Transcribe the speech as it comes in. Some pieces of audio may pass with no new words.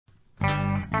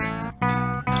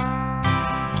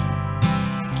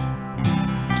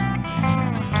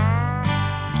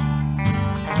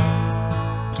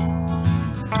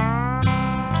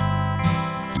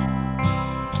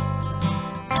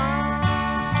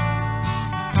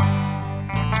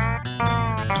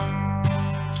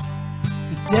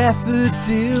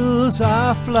daffodils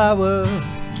are flower,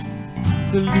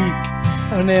 the leek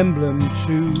an emblem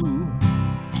too.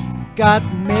 Got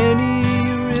many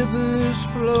rivers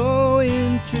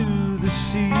flowing to the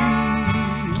sea.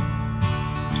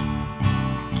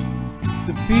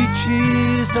 The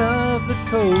beaches of the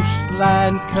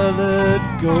coastline colored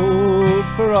gold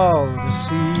for all to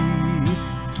see.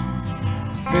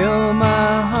 Fill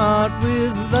my heart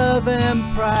with love and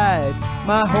pride,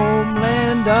 my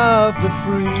homeland of the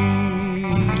free.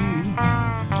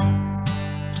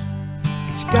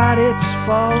 It's got its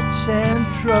faults and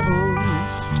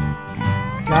troubles,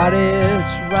 got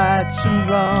its rights and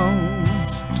wrongs,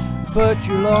 but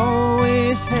you'll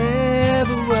always have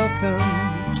a welcome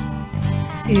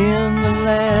in the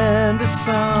land of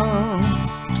song,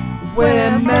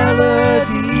 where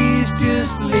melodies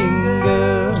just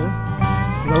linger,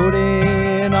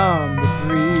 floating on the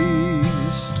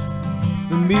breeze.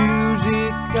 The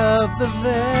music of the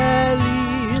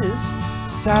valleys,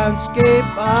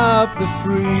 soundscape of the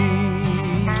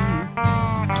free.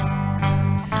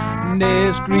 And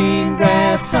there's green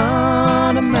grass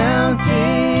on a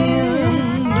mountain,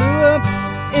 blue up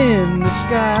in the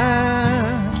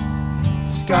sky,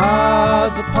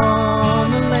 scars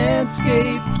upon the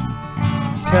landscape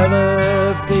tell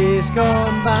of days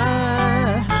gone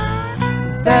by.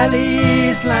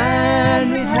 Valleys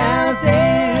lined with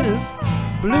houses,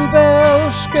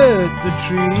 bluebells skirt the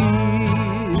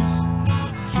trees.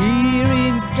 Here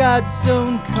in God's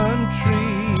own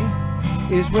country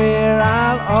is where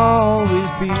I'll always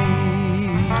be.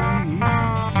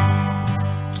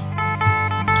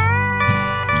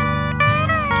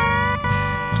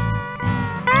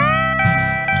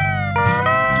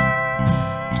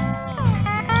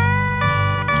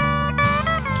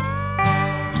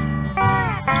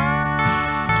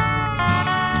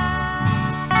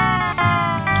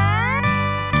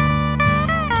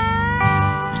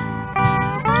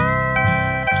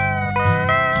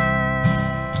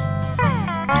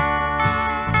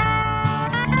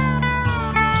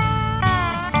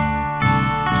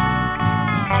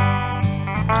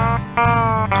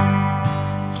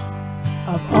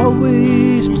 I've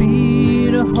always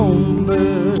been a home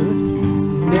bird,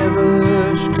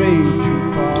 never strayed too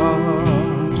far.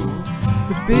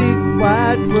 The big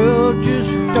wide world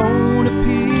just don't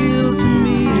appeal to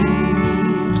me.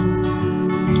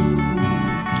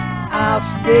 I'll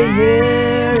stay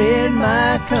here in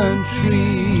my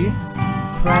country,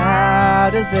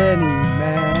 proud as any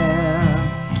man,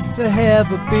 to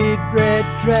have a big red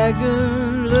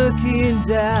dragon looking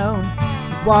down,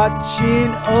 watching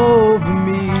over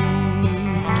me.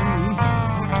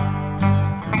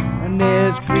 And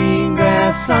there's green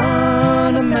grass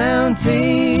on the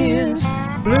mountains,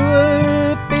 blue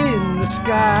up in the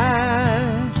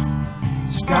sky,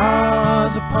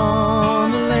 scars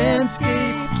upon the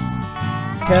landscape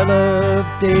tell of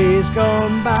days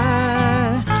gone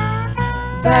by.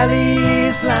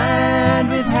 Valleys lined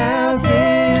with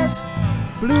houses,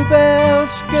 bluebells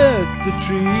skirt the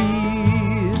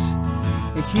trees.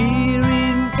 Here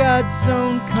in God's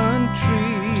own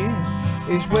country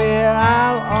is where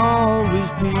I'll always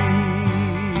be.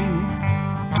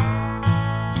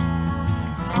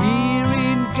 Here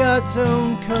in God's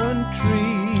own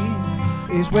country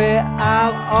is where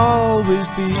I'll always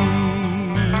be.